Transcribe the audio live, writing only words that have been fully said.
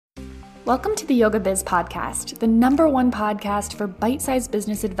Welcome to the Yoga Biz Podcast, the #1 podcast for bite-sized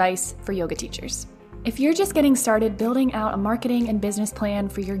business advice for yoga teachers. If you're just getting started building out a marketing and business plan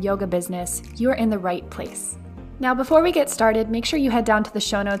for your yoga business, you're in the right place. Now, before we get started, make sure you head down to the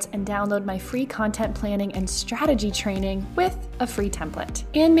show notes and download my free content planning and strategy training with a free template.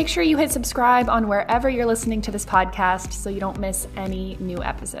 And make sure you hit subscribe on wherever you're listening to this podcast so you don't miss any new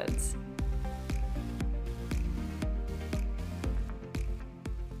episodes.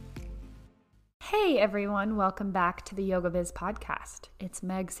 Hey everyone, welcome back to the Yoga Biz Podcast. It's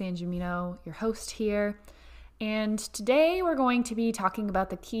Meg Sangiamino, your host here, and today we're going to be talking about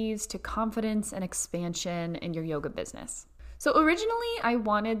the keys to confidence and expansion in your yoga business. So originally I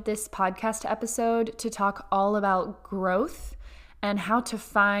wanted this podcast episode to talk all about growth and how to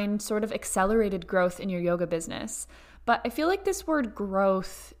find sort of accelerated growth in your yoga business, but I feel like this word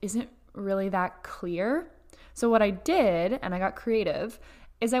growth isn't really that clear. So what I did, and I got creative,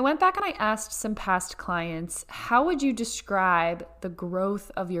 is I went back and I asked some past clients, how would you describe the growth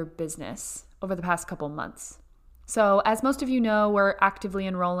of your business over the past couple months? So as most of you know, we're actively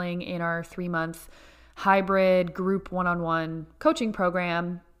enrolling in our 3-month hybrid group one-on-one coaching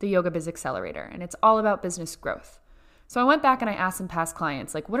program, the Yoga Biz Accelerator, and it's all about business growth. So I went back and I asked some past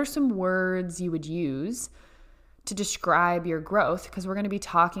clients, like, what are some words you would use to describe your growth? Because we're going to be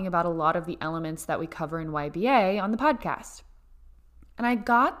talking about a lot of the elements that we cover in YBA on the podcast. And I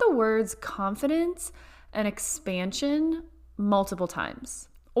got the words confidence and expansion multiple times,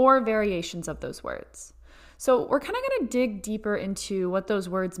 or variations of those words. So we're kind of going to dig deeper into what those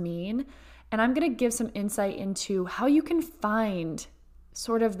words mean, and I'm going to give some insight into how you can find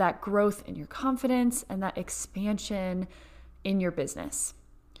sort of that growth in your confidence and that expansion in your business.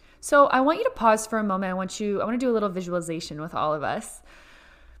 So I want you to pause for a moment. I want to do a little visualization with all of us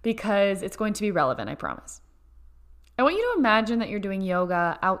because it's going to be relevant, I promise. I want you to imagine that you're doing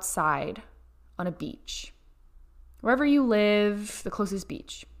yoga outside on a beach, wherever you live, the closest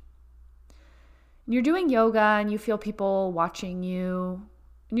beach. And you're doing yoga and you feel people watching you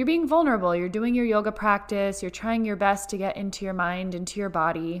and you're being vulnerable. You're doing your yoga practice. You're trying your best to get into your mind, into your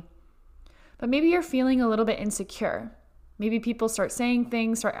body. But maybe you're feeling a little bit insecure. Maybe people start saying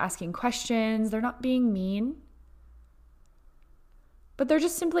things, start asking questions. They're not being mean, but they're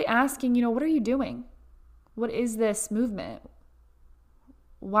just simply asking, what are you doing? What is this movement?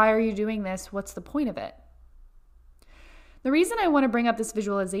 Why are you doing this? What's the point of it? The reason I want to bring up this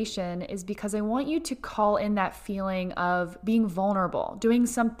visualization is because I want you to call in that feeling of being vulnerable, doing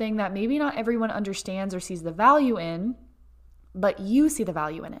something that maybe not everyone understands or sees the value in, but you see the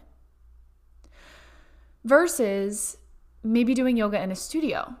value in it. Versus maybe doing yoga in a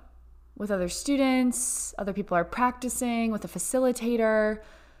studio with other students, other people are practicing with a facilitator.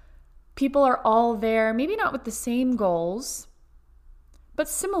 People are all there, maybe not with the same goals, but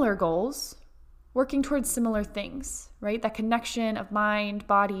similar goals, working towards similar things, right? That connection of mind,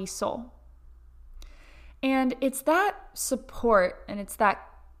 body, soul. And it's that support and it's that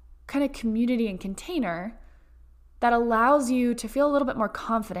kind of community and container that allows you to feel a little bit more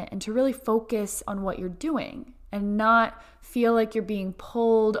confident and to really focus on what you're doing and not feel like you're being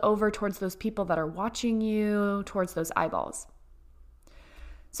pulled over towards those people that are watching you, towards those eyeballs.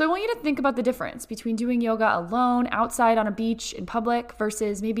 So I want you to think about the difference between doing yoga alone, outside on a beach in public,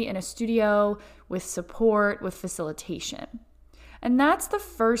 versus maybe in a studio with support, with facilitation. And that's the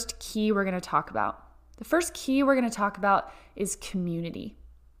first key we're going to talk about. The first key we're going to talk about is community.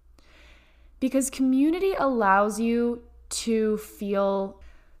 Because community allows you to feel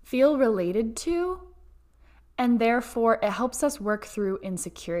related to, and therefore it helps us work through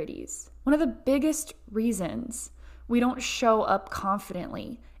insecurities. One of the biggest reasons we don't show up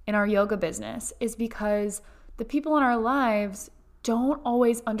confidently in our yoga business is because the people in our lives don't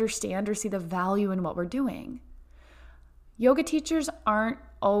always understand or see the value in what we're doing. Yoga teachers aren't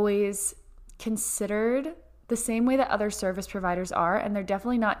always considered the same way that other service providers are, and they're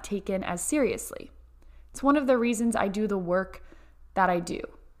definitely not taken as seriously. It's one of the reasons I do the work that I do,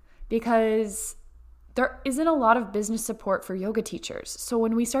 because there isn't a lot of business support for yoga teachers. So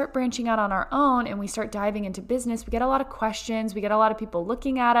when we start branching out on our own and we start diving into business, we get a lot of questions, we get a lot of people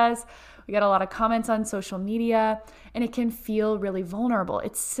looking at us, we get a lot of comments on social media, and it can feel really vulnerable.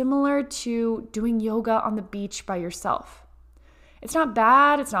 It's similar to doing yoga on the beach by yourself. It's not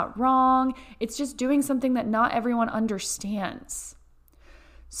bad, it's not wrong, it's just doing something that not everyone understands.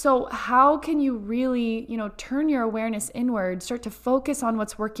 So how can you really, turn your awareness inward, start to focus on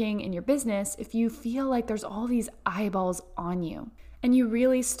what's working in your business if you feel like there's all these eyeballs on you and you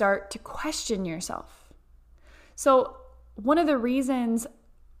really start to question yourself? So one of the reasons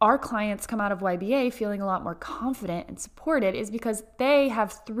our clients come out of YBA feeling a lot more confident and supported is because they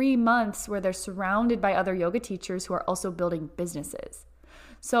have 3 months where they're surrounded by other yoga teachers who are also building businesses.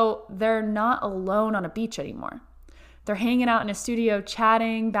 So they're not alone on a beach anymore. They're hanging out in a studio,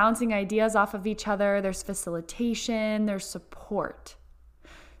 chatting, bouncing ideas off of each other. There's facilitation, there's support.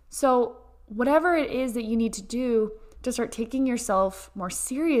 So whatever it is that you need to do to start taking yourself more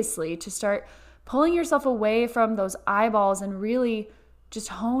seriously, to start pulling yourself away from those eyeballs and really just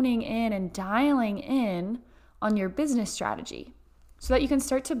honing in and dialing in on your business strategy so that you can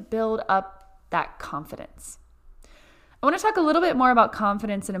start to build up that confidence. I want to talk a little bit more about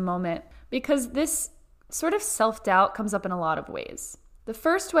confidence in a moment because this sort of self-doubt comes up in a lot of ways. The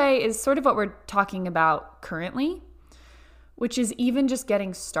first way is sort of what we're talking about currently, which is even just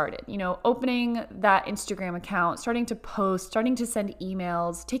getting started. Opening that Instagram account, starting to post, starting to send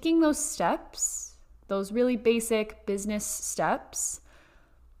emails, taking those steps, those really basic business steps,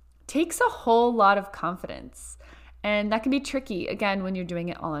 takes a whole lot of confidence. And that can be tricky, again, when you're doing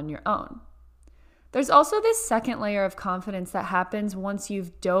it all on your own. There's also this second layer of confidence that happens once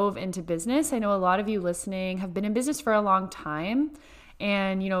you've dove into business. I know a lot of you listening have been in business for a long time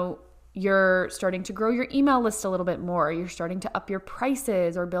and, you're starting to grow your email list a little bit more. You're starting to up your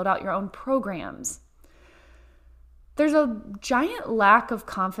prices or build out your own programs. There's a giant lack of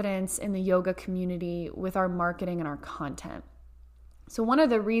confidence in the yoga community with our marketing and our content. So one of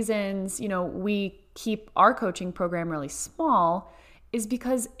the reasons, we keep our coaching program really small is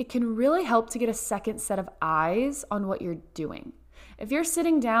because it can really help to get a second set of eyes on what you're doing. If you're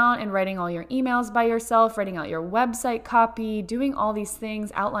sitting down and writing all your emails by yourself, writing out your website copy, doing all these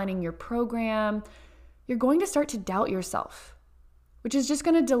things, outlining your program, you're going to start to doubt yourself, which is just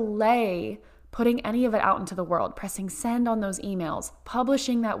going to delay putting any of it out into the world, pressing send on those emails,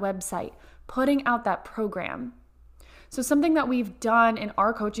 publishing that website, putting out that program. So something that we've done in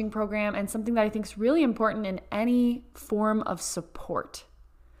our coaching program and something that I think is really important in any form of support.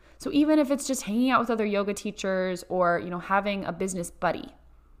 So even if it's just hanging out with other yoga teachers or, having a business buddy,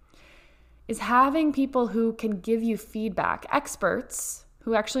 is having people who can give you feedback, experts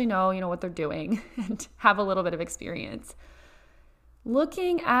who actually know, what they're doing and have a little bit of experience.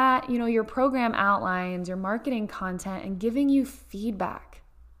 Looking at, your program outlines, your marketing content and giving you feedback.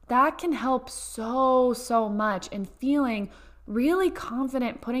 That can help so much in feeling really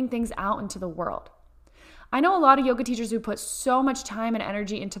confident putting things out into the world. I know a lot of yoga teachers who put so much time and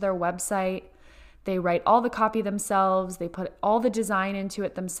energy into their website. They write all the copy themselves. They put all the design into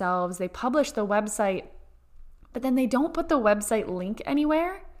it themselves. They publish the website, but then they don't put the website link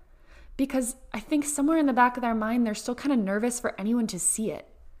anywhere because I think somewhere in the back of their mind, they're still kind of nervous for anyone to see it.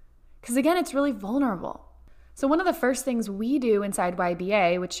 Because again, it's really vulnerable. So one of the first things we do inside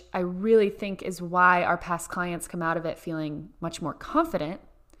YBA, which I really think is why our past clients come out of it feeling much more confident,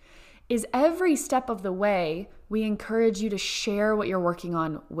 is every step of the way, we encourage you to share what you're working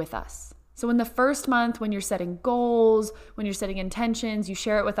on with us. So in the first month, when you're setting goals, when you're setting intentions, you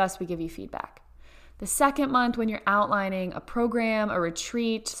share it with us, we give you feedback. The second month, when you're outlining a program, a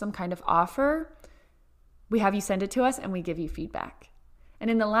retreat, some kind of offer, we have you send it to us and we give you feedback. And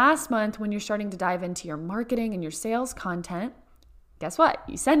in the last month, when you're starting to dive into your marketing and your sales content, guess what?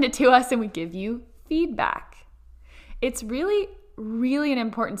 You send it to us and we give you feedback. It's really an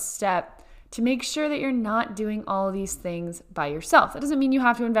important step to make sure that you're not doing all of these things by yourself. That doesn't mean you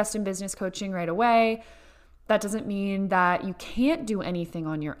have to invest in business coaching right away. That doesn't mean that you can't do anything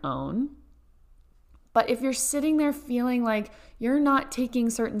on your own. But if you're sitting there feeling like you're not taking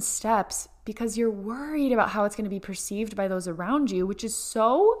certain steps because you're worried about how it's going to be perceived by those around you, which is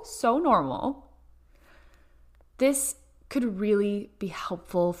so normal, this could really be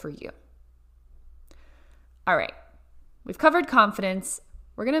helpful for you. All right, we've covered confidence.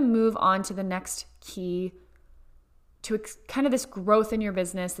 We're going to move on to the next key to kind of this growth in your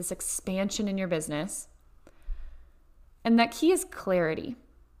business, this expansion in your business. And that key is clarity.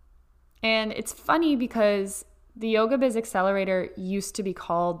 And it's funny because the Yoga Biz Accelerator used to be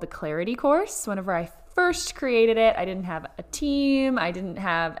called the Clarity Course. Whenever I first created it, I didn't have a team. I didn't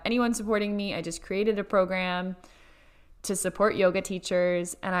have anyone supporting me. I just created a program to support yoga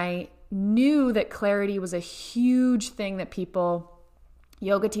teachers. And I knew that clarity was a huge thing that people,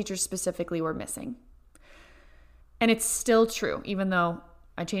 yoga teachers specifically, were missing. And it's still true, even though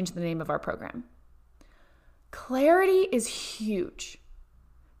I changed the name of our program. Clarity is huge.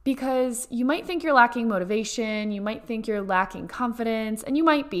 Because you might think you're lacking motivation, you might think you're lacking confidence, and you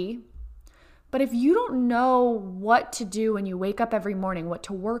might be. But if you don't know what to do when you wake up every morning, what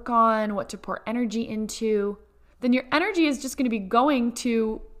to work on, what to pour energy into, then your energy is just going to be going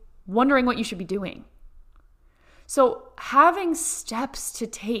to wondering what you should be doing. So having steps to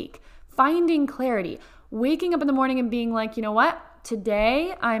take, finding clarity, waking up in the morning and being like, you know what?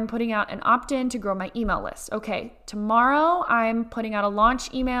 Today I'm putting out an opt-in to grow my email list. Okay, tomorrow I'm putting out a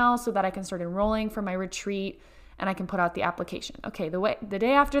launch email so that I can start enrolling for my retreat and I can put out the application. Okay, the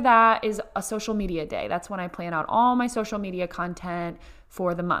day after that is a social media day. That's when I plan out all my social media content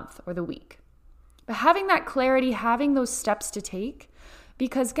for the month or the week. But having that clarity, having those steps to take,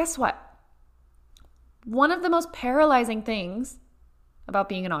 because guess what? One of the most paralyzing things about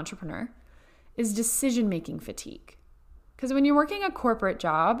being an entrepreneur is decision-making fatigue. Because when you're working a corporate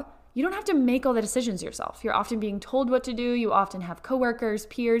job, you don't have to make all the decisions yourself. You're often being told what to do. You often have coworkers,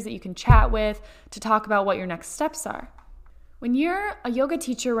 peers that you can chat with to talk about what your next steps are. When you're a yoga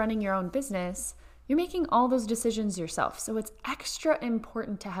teacher running your own business, you're making all those decisions yourself. So it's extra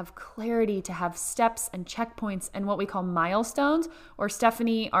important to have clarity, to have steps and checkpoints and what we call milestones, or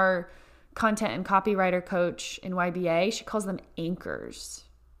Stephanie, our content and copywriter coach in YBA, she calls them anchors.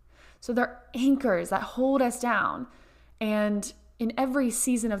 So they're anchors that hold us down. And in every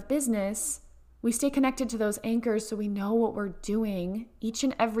season of business, we stay connected to those anchors so we know what we're doing each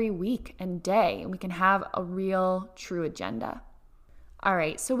and every week and day, and we can have a real, true agenda. All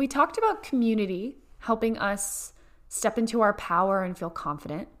right, so we talked about community helping us step into our power and feel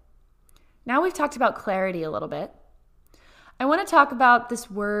confident. Now we've talked about clarity a little bit. I want to talk about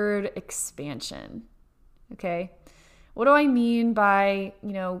this word expansion, okay? What do I mean by,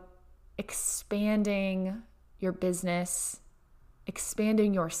 expanding your business,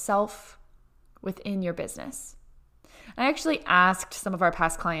 expanding yourself within your business? I actually asked some of our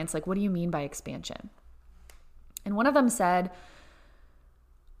past clients, what do you mean by expansion? And one of them said,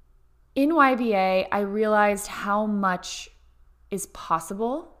 in YBA, I realized how much is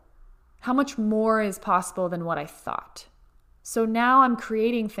possible, how much more is possible than what I thought. So now I'm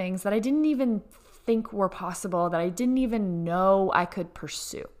creating things that I didn't even think were possible, that I didn't even know I could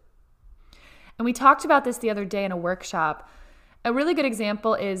pursue. And we talked about this the other day in a workshop. A really good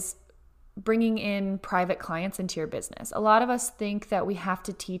example is bringing in private clients into your business. A lot of us think that we have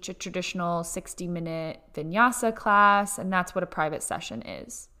to teach a traditional 60-minute vinyasa class, and that's what a private session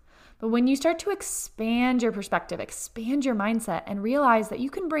is. But when you start to expand your perspective, expand your mindset, and realize that you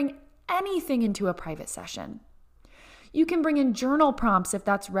can bring anything into a private session. You can bring in journal prompts if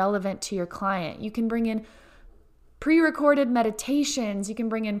that's relevant to your client. You can bring in pre-recorded meditations. You can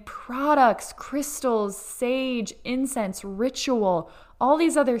bring in products, crystals, sage, incense, ritual, all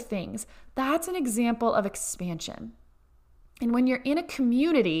these other things. That's an example of expansion. And when you're in a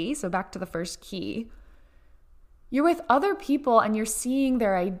community, so back to the first key, you're with other people and you're seeing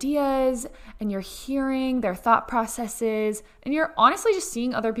their ideas and you're hearing their thought processes and you're honestly just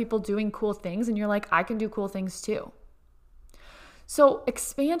seeing other people doing cool things and you're like, I can do cool things too. So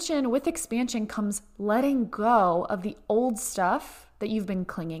with expansion comes letting go of the old stuff that you've been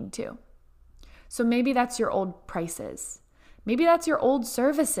clinging to. So maybe that's your old prices. Maybe that's your old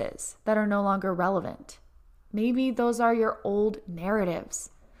services that are no longer relevant. Maybe those are your old narratives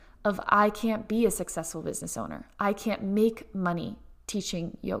of I can't be a successful business owner. I can't make money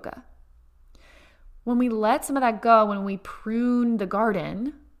teaching yoga. When we let some of that go, when we prune the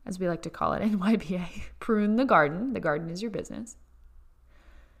garden, as we like to call it in YBA, prune the garden is your business.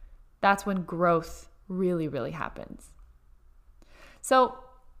 That's when growth really, really happens. So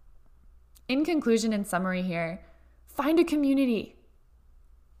in conclusion and summary here, find a community.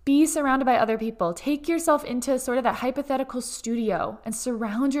 Be surrounded by other people. Take yourself into sort of that hypothetical studio and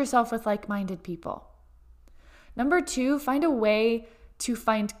surround yourself with like-minded people. Number 2, find a way to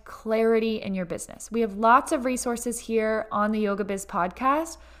find clarity in your business. We have lots of resources here on the Yoga Biz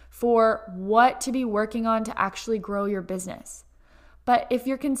podcast for what to be working on to actually grow your business. But if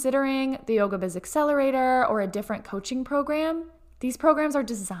you're considering the Yoga Biz Accelerator or a different coaching program, these programs are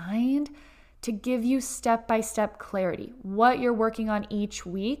designed to give you step-by-step clarity, what you're working on each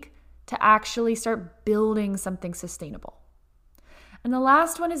week to actually start building something sustainable. And the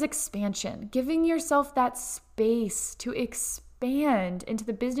last one is expansion, giving yourself that space to expand into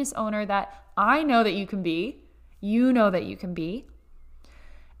the business owner that I know that you can be, you know that you can be,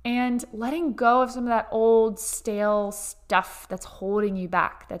 and letting go of some of that old stale stuff that's holding you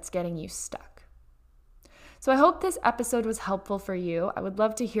back, that's getting you stuck. So I hope this episode was helpful for you. I would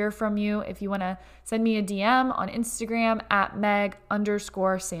love to hear from you. If you want to send me a DM on Instagram at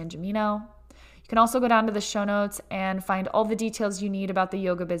Meg_Sangemino. You can also go down to the show notes and find all the details you need about the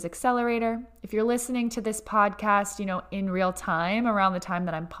Yoga Biz Accelerator. If you're listening to this podcast, in real time, around the time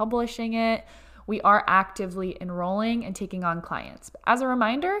that I'm publishing it, we are actively enrolling and taking on clients. But as a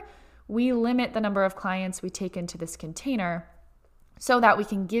reminder, we limit the number of clients we take into this container so that we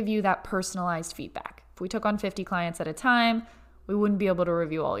can give you that personalized feedback. If we took on 50 clients at a time, we wouldn't be able to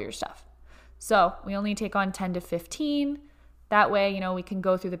review all your stuff. So we only take on 10 to 15. That way, we can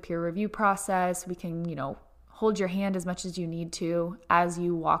go through the peer review process. We can, hold your hand as much as you need to as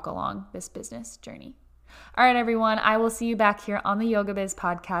you walk along this business journey. All right, everyone, I will see you back here on the Yoga Biz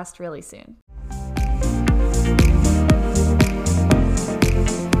podcast really soon.